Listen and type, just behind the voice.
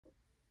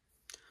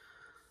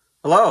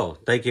Hello,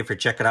 thank you for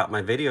checking out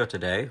my video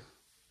today.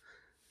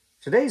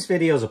 Today's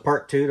video is a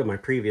part 2 to my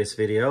previous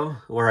video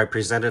where I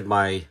presented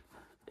my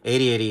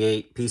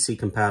 8088 PC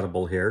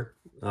compatible here,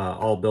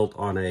 all built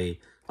on a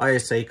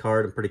ISA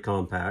card and pretty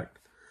compact.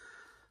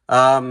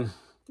 If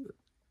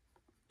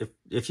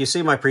you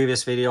see my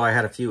previous video, I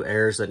had a few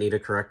errors that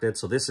needed corrected,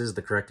 so this is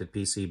the corrected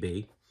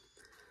PCB.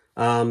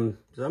 So I'm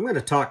going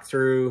to talk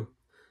through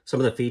some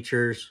of the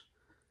features.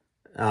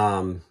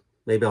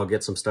 Maybe I'll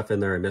get some stuff in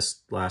there I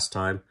missed last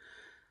time,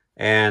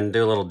 and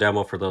do a little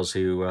demo for those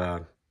who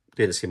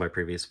didn't see my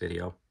previous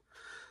video.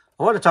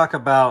 I want to talk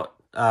about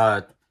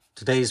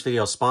today's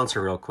video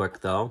sponsor real quick,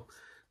 though.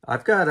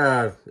 I've got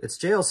it's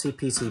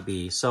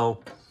JLCPCB.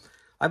 So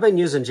I've been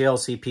using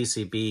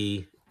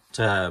JLCPCB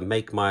to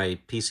make my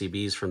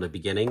PCBs from the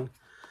beginning.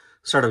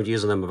 Started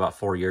using them about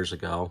 4 years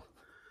ago.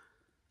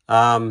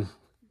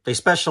 They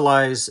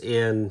specialize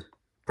in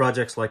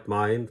projects like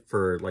mine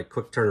for like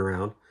quick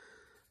turnaround.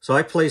 So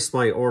I placed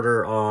my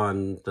order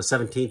on the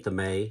 17th of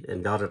May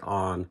and got it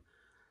on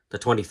the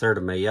 23rd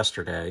of May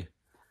yesterday.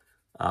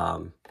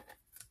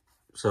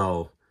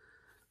 So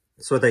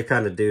that's what they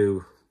kind of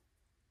do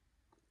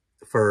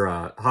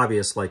for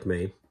hobbyists like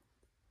me.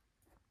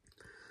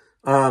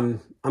 I'm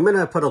going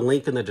to put a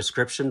link in the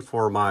description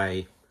for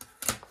my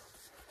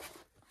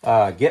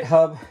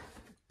GitHub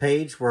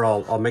page where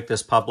I'll make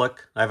this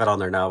public. I have it on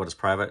there now, but it's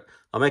private.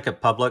 I'll make it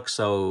public,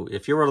 so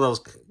if you're one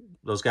of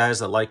those guys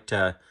that like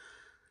to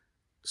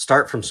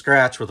start from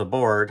scratch with a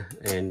board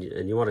and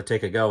you want to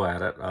take a go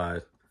at it,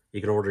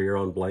 you can order your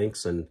own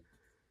blanks and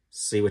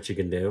see what you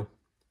can do.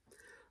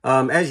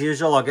 As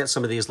usual, I'll get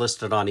some of these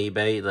listed on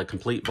eBay, the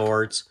complete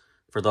boards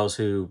for those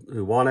who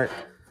want it,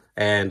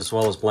 and as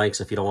well as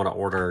blanks if you don't want to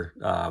order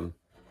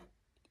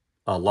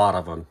a lot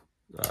of them,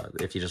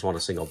 if you just want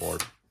a single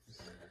board.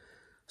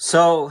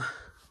 So,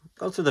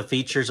 go through the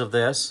features of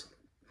this.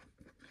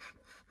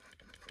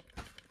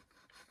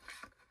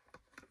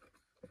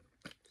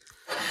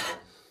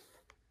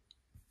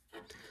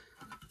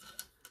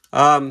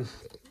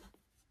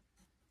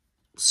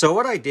 So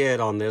what I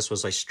did on this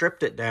was I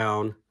stripped it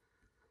down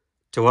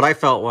to what I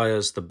felt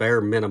was the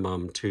bare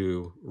minimum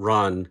to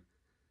run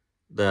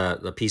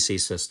the PC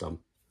system.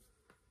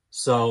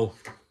 So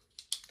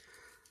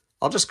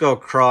I'll just go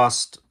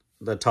across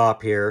the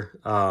top here.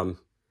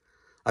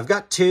 I've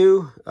got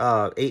two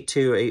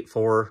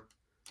 8284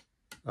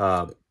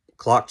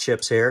 clock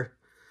chips here.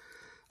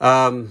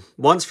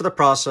 One's for the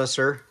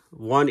processor.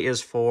 One is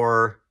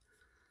for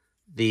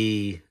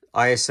the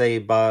ISA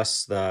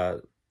bus,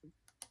 the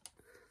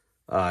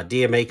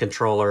DMA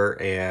controller,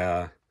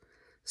 and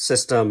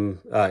system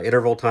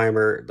interval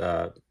timer,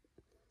 the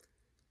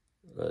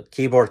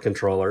keyboard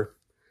controller,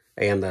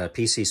 and the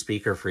PC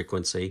speaker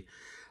frequency.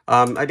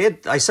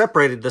 I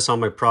separated this on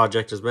my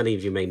project, as many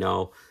of you may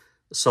know,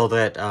 so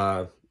that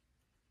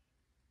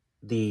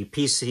the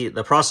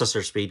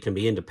processor speed can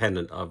be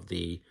independent of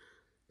the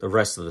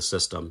rest of the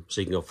system,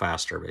 so you can go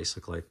faster,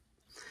 basically.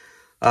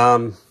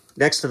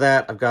 Next to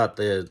that, I've got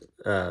the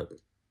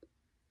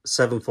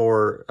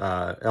 74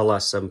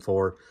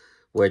 LS74,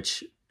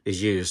 which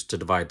is used to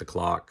divide the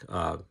clock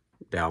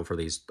down for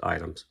these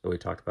items that we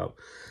talked about.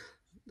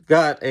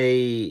 Got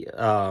a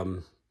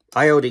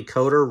IO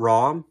decoder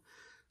ROM.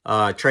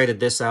 Traded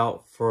this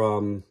out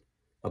from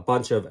a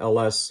bunch of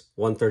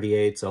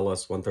LS138s,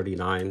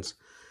 LS139s,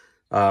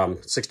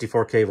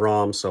 64K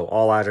ROM, so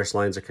all address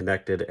lines are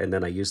connected, and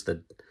then I use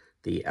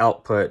the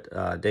output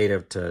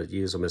data to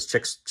use them as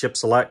chip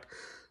select.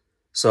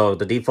 So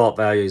the default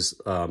values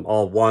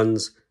all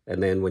ones,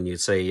 and then when you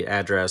say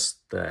address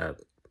the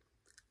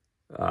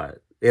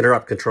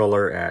interrupt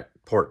controller at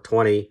port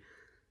 20,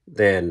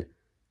 then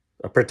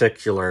a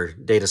particular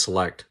data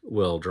select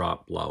will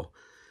drop low.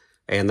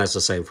 And that's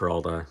the same for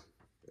all the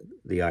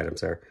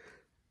items there.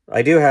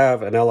 I do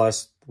have an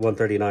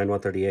LS139,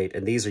 138,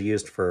 and these are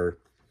used for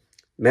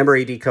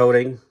memory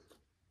decoding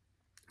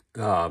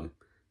and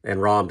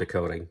ROM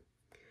decoding.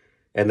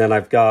 And then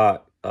I've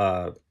got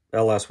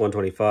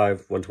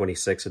LS125,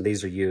 126, and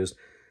these are used,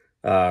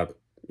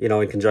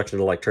 in conjunction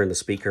to like turn the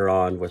speaker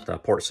on with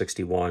port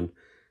 61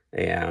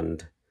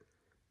 and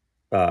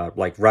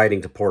like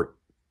writing to port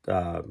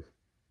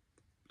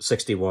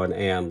 61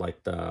 and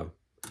like the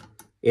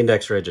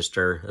index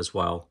register as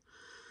well.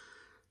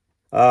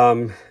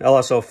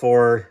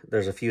 LS04,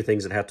 there's a few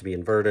things that have to be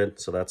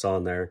inverted, so that's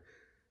on there.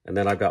 And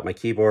then I've got my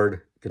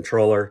keyboard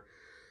controller.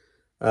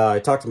 I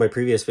talked in my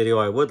previous video,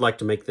 I would like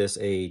to make this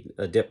a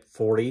DIP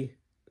 40,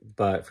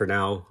 but for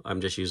now,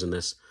 I'm just using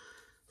this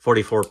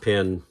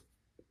 44-pin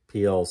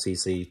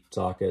PLCC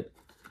socket.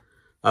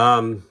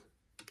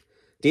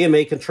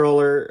 DMA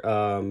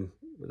controller,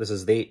 this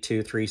is the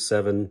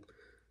 8237.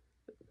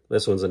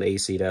 This one's an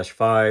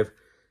AC-5.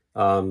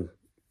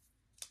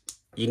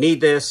 You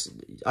need this.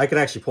 I can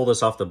actually pull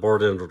this off the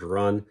board and it'll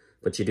run,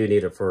 but you do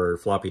need it for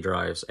floppy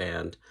drives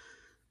and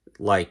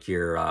like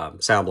your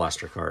Sound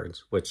Blaster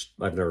cards, which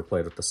I've never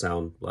played with the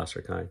Sound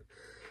Blaster kind.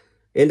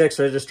 Index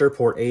register,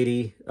 port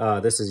 80.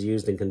 This is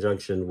used in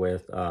conjunction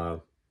with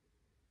the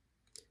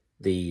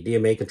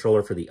DMA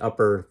controller for the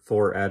upper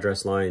 4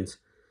 address lines.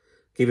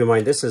 Keep in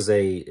mind, this is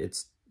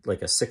it's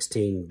like a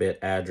 16-bit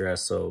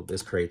address, so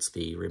this creates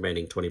the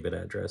remaining 20-bit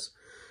address.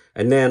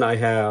 And then I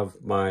have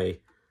my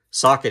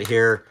socket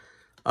here.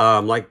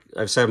 Like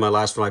I've said in my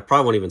last one, I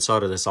probably won't even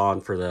solder this on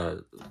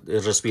it'll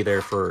just be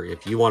there for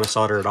if you want to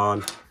solder it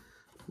on.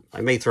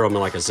 I may throw them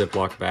in like a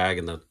Ziploc bag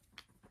in the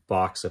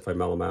box if I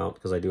mail them out,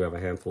 because I do have a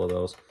handful of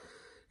those.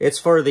 It's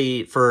for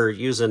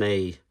using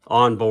a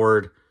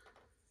onboard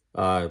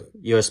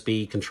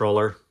USB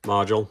controller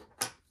module.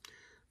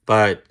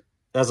 But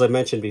as I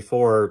mentioned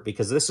before,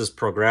 because this is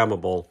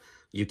programmable,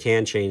 you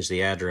can change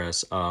the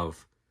address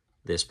of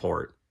this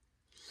port.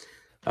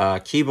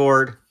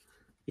 Keyboard,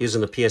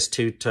 using the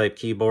PS2 type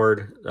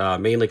keyboard,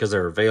 mainly because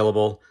they're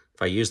available.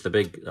 If I use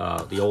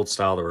the old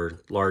style that were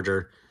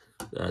larger,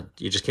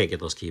 you just can't get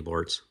those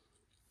keyboards.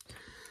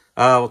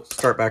 We'll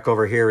start back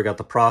over here. We got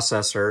the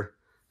processor.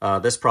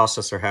 This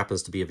processor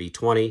happens to be a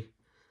V20.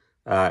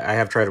 I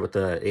have tried it with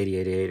the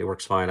 8088. It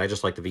works fine. I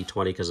just like the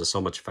V20 because it's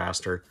so much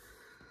faster.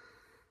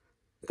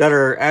 Got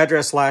our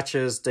address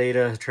latches,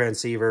 data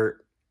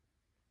transceiver,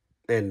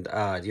 and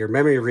your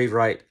memory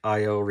read-write,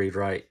 I/O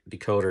read-write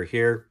decoder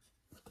here.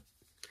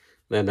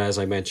 Then, as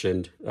I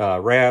mentioned,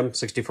 RAM,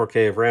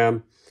 64K of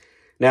RAM.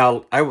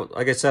 Now,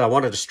 like I said, I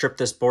wanted to strip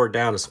this board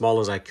down as small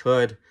as I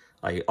could.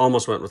 I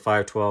almost went with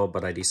 512,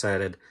 but I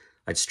decided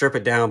I'd strip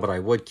it down, but I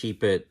would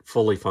keep it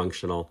fully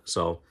functional.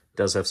 So it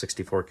does have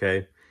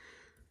 64K.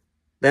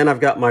 Then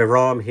I've got my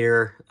ROM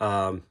here.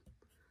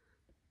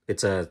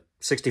 It's a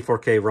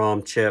 64K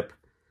ROM chip.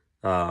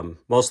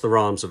 Most of the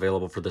ROMs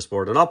available for this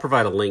board, and I'll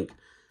provide a link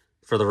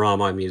for the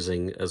ROM I'm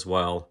using as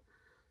well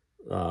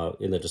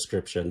in the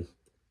description.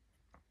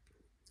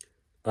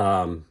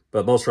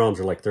 But most ROMs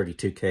are like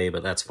 32K,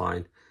 but that's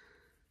fine.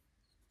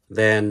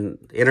 Then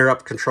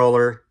interrupt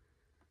controller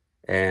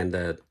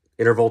and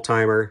interval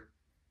timer.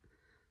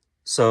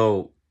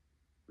 So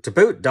to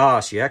boot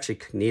DOS, you actually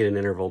need an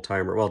interval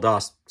timer. Well,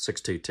 DOS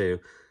 622.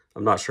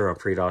 I'm not sure on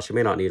FreeDOS. You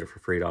may not need it for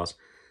FreeDOS.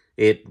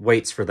 It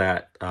waits for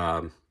that.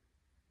 I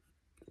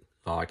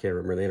can't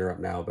remember the interrupt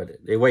now, but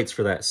it waits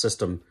for that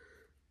system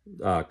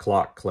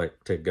clock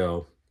click to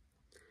go.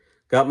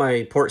 Got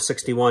my port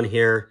 61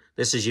 here.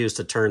 This is used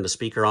to turn the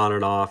speaker on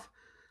and off,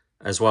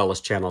 as well as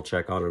channel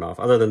check on and off.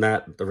 Other than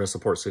that, the rest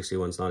of port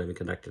 61 is not even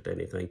connected to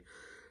anything.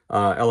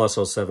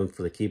 LS07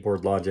 for the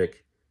keyboard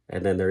logic.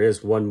 And then there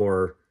is one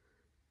more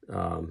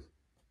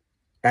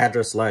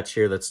address latch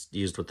here that's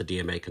used with the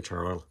DMA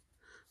controller.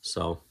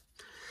 So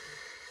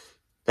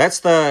that's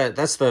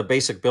the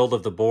basic build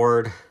of the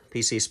board.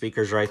 PC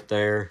speakers right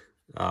there.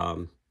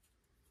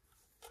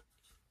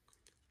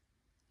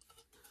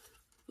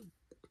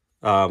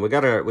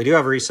 We do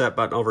have a reset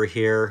button over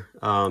here.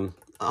 On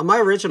my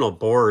original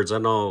boards, I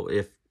don't know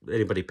if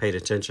anybody paid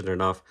attention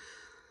enough.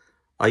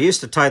 I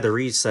used to tie the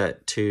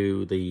reset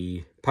to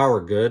the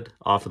power good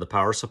off of the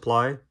power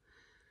supply,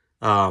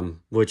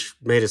 which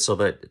made it so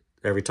that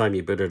every time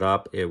you boot it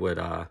up, it would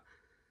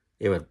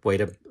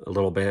wait a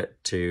little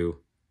bit to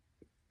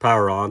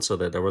power on so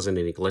that there wasn't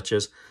any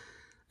glitches.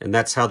 And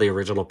that's how the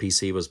original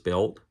PC was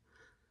built.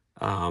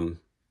 And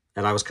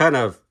I was kind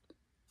of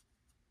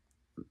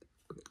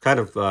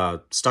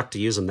stuck to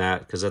using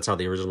that because that's how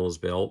the original was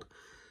built.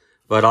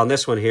 But on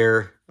this one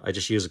here, I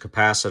just use a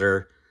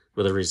capacitor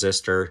with a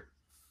resistor,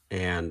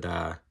 and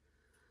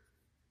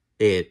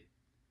it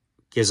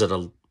gives it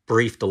a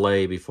brief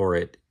delay before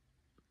it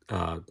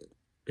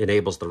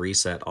enables the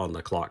reset on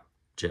the clock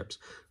chips,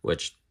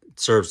 which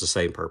serves the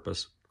same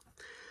purpose.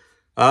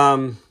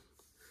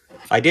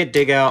 I did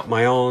dig out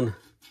my own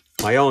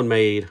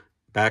made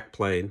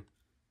backplane.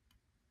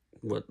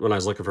 When I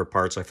was looking for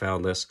parts, I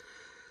found this.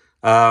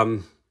 I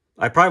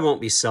probably won't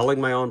be selling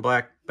my own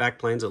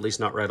backplanes, at least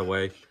not right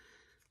away.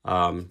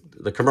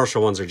 The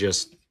commercial ones are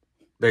just,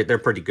 they're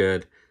pretty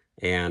good,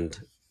 and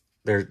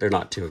they're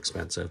not too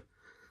expensive.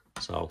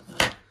 So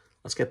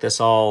let's get this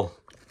all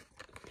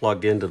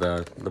plugged into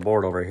the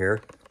board over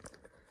here.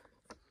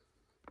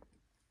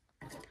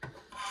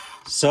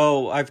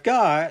 So I've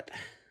got,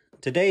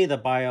 today the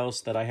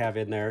BIOS that I have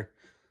in there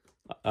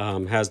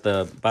has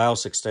the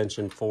BIOS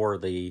extension for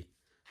the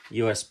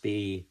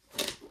USB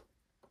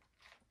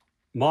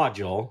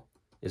module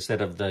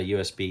instead of the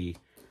USB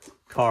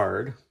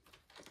card.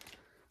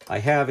 I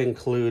have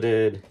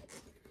included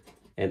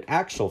an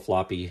actual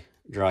floppy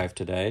drive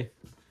today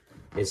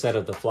instead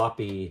of the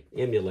floppy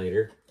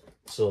emulator,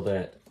 so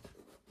that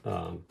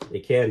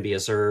it can be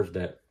observed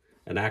that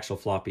an actual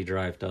floppy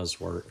drive does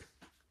work.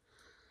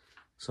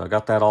 So I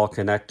got that all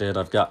connected.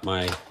 I've got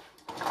my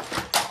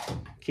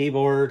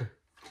keyboard,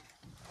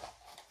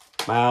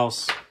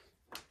 mouse.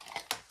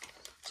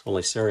 It's the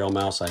only serial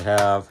mouse I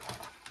have.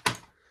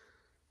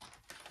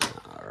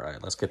 All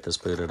right, let's get this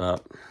booted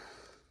up.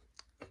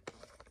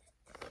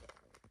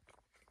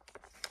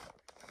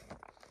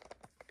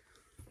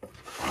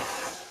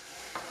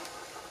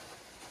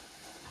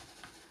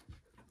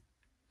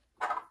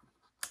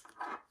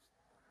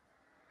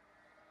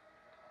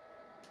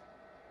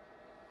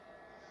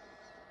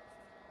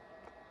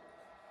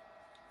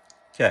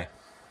 Okay.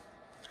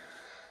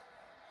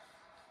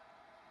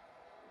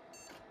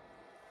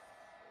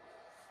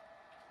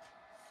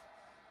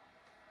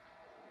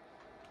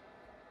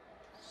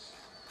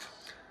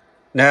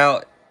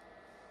 Now,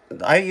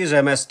 I use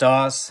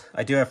MS-DOS.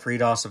 I do have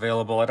FreeDOS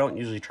available. I don't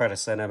usually try to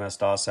send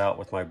MS-DOS out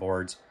with my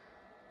boards.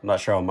 I'm not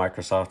sure how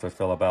Microsoft would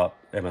feel about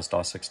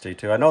MS-DOS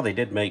 622. I know they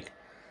did make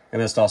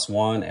MS-DOS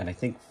 1 and I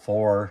think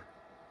 4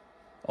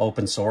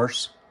 open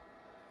source,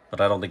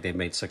 but I don't think they've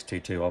made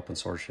 622 open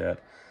source yet.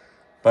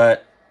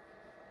 But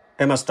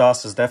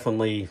MS-DOS is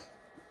definitely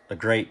a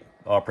great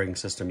operating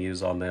system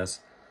used on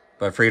this,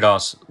 but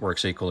FreeDOS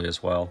works equally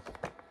as well.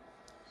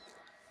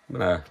 I'm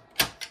gonna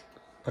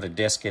put a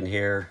disk in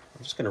here.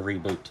 I'm just gonna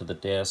reboot to the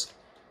disk.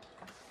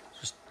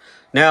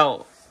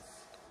 Now,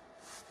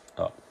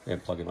 oh, I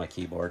didn't plug in my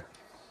keyboard.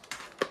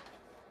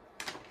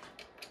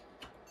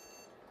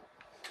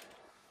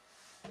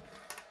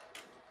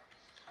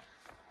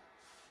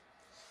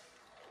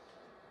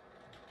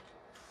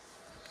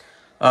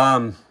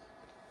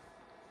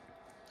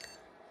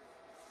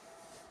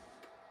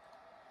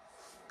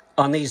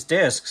 On these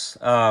disks,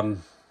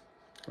 I'm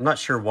not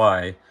sure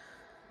why.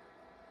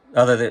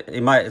 Other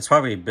than it's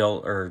probably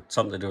built or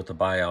something to do with the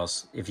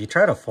BIOS. If you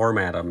try to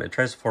format them, it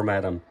tries to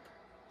format them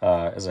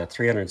as a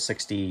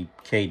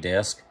 360K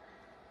disk.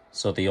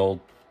 So the old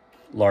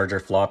larger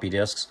floppy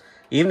disks.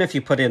 Even if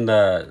you put in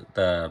the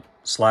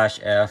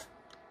 /F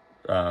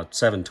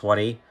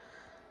 720,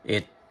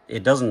 it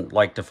doesn't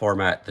like to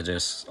format the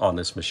disks on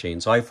this machine.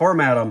 So I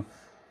format them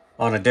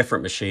on a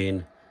different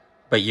machine,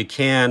 but you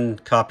can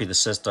copy the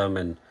system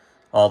and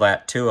all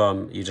that to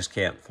them. You just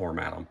can't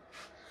format them.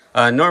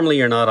 Normally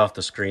you're not off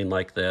the screen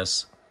like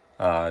this.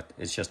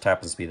 It just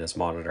happens to be this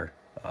monitor.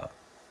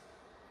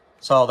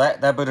 So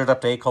that booted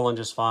up to A: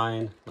 just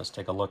fine. Let's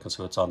take a look and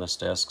see what's on this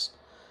disk.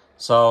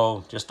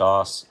 So just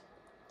DOS.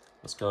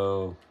 Let's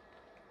go.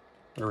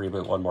 I'm gonna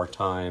reboot one more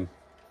time.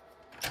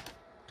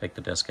 Take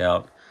the disk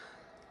out.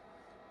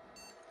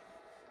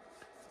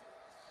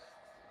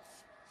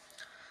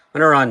 I'm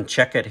gonna run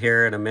check it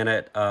here in a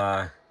minute.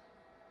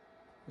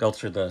 Go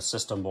through the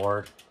system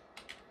board.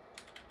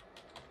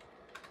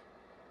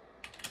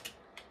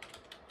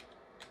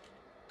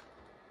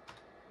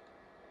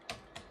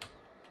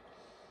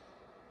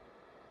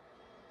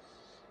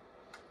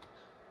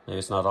 Maybe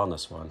it's not on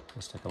this one.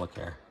 Let's take a look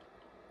here.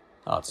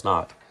 Oh, it's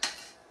not.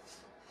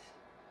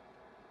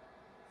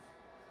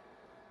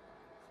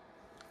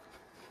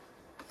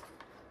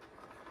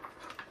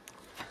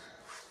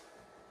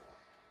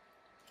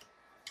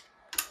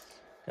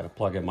 Got to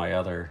plug in my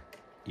other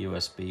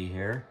USB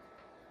here.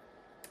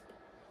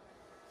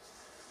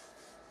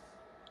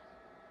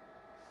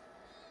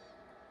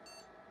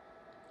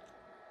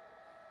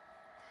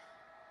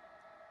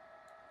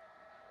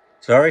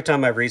 So every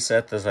time I've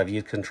reset this, I've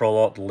used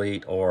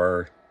Control-Alt-Delete,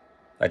 or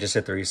I just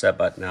hit the reset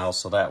button now,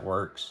 so that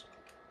works.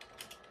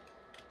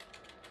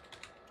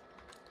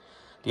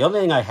 The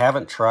only thing I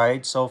haven't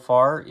tried so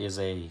far is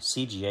a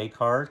CGA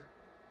card.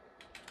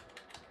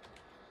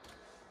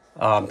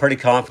 I'm pretty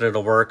confident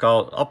it'll work.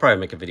 I'll probably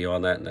make a video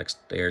on that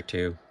next day or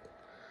two.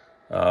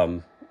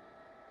 But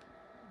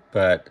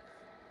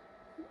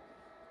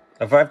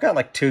I've got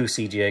like 2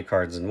 CGA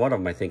cards, and one of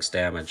them I think's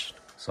damaged,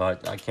 so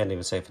I can't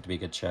even say if it'd be a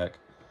good check.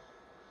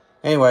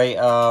 Anyway,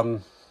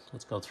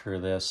 let's go through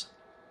this.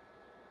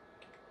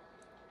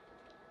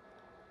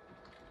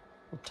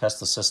 We'll test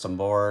the system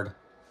board.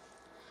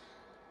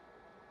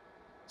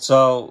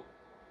 So,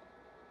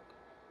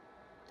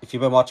 if you've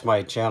been watching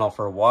my channel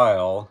for a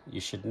while, you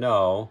should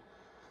know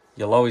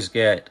you'll always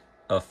get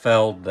a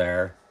feld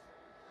there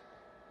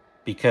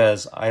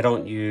because I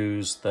don't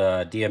use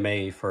the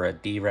DMA for a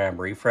DRAM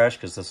refresh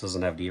because this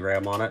doesn't have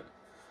DRAM on it.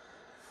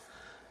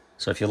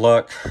 So if you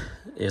look,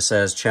 it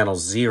says channel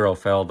 0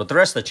 feld, but the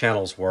rest of the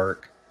channels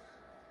work.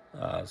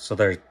 So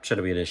there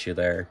shouldn't be an issue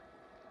there.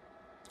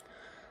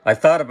 I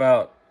thought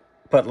about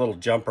putting a little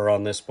jumper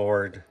on this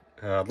board.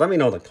 Let me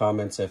know in the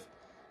comments if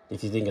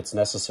you think it's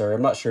necessary.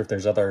 I'm not sure if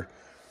there's other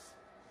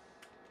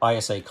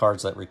ISA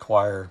cards that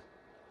require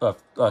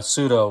a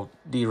pseudo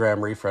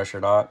DRAM refresh or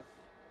not.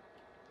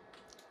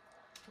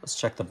 Let's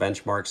check the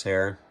benchmarks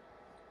here.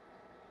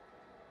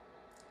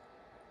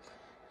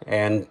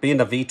 And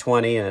being a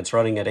V20 and it's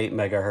running at 8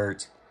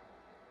 megahertz,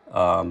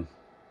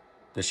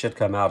 this should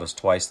come out as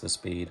twice the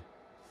speed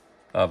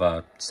of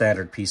a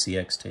standard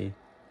PCXT.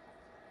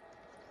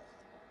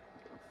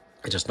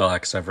 I just know that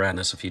because I've ran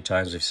this a few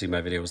times. If you see my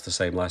video, it was the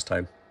same last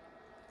time.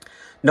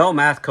 No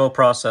math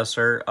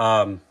coprocessor.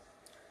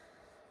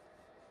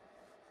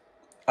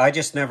 I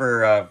just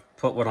never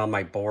put one on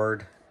my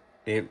board.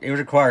 It would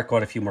require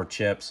quite a few more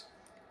chips.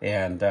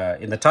 And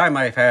in the time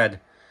I've had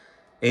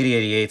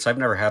 8088s, I've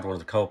never had one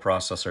with a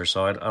coprocessor,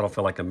 so I don't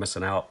feel like I'm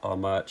missing out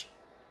on much.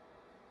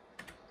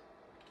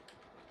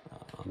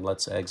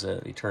 Let's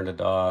exit, return to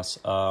DOS.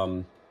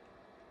 Let's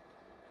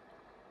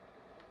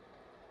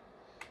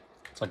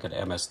look at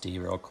MSD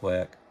real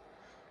quick.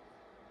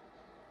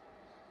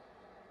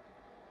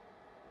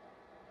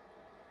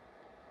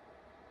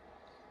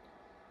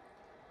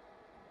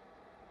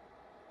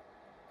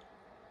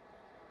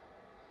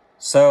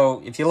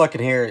 So if you look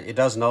in here, it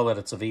does know that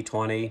it's a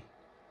V20.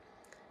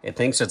 It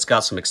thinks it's got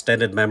some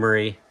extended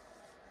memory.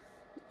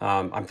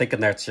 I'm thinking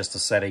that's just a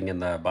setting in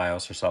the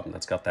BIOS or something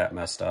that's got that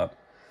messed up.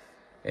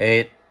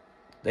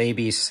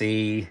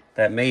 ABC.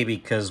 That may be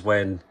because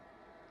when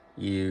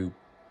you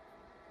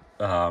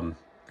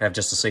have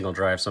just a single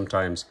drive,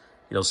 sometimes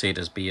you'll see it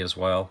as B as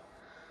well.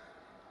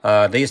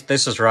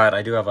 This is right.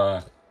 I do have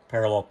a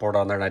parallel port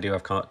on there, and I do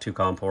have two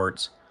COM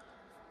ports.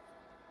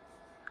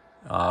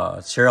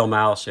 Serial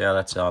mouse, yeah,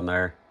 that's on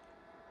there.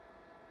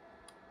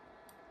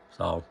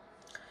 So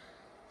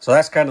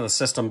that's kind of the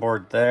system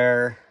board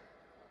there.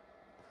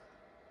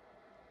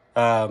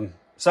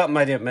 Something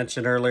I didn't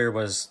mention earlier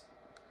was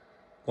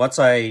once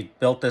I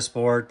built this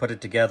board, put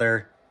it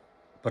together,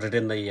 put it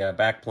in the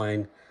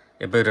backplane,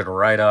 it booted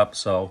right up.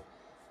 So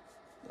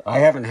I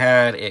haven't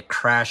had it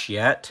crash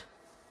yet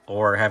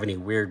or have any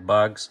weird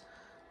bugs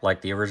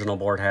like the original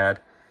board had.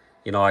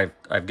 You know,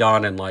 I've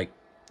gone and like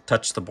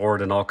touched the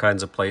board in all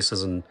kinds of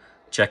places and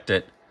checked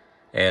it,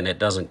 and it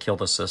doesn't kill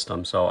the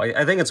system. So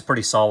I think it's a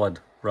pretty solid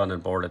running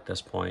board at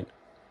this point.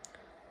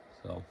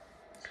 So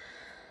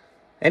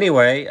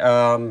anyway,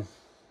 if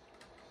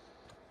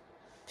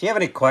you have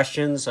any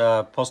questions,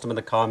 post them in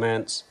the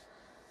comments.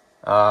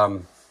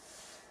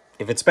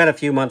 If it's been a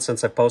few months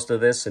since I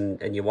posted this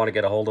and you want to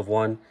get a hold of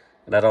one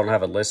and I don't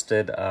have it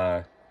listed,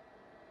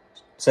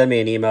 send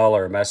me an email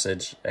or a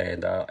message,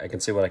 and I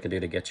can see what I can do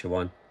to get you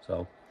one.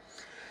 So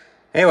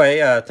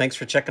anyway, thanks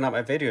for checking out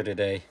my video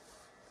today.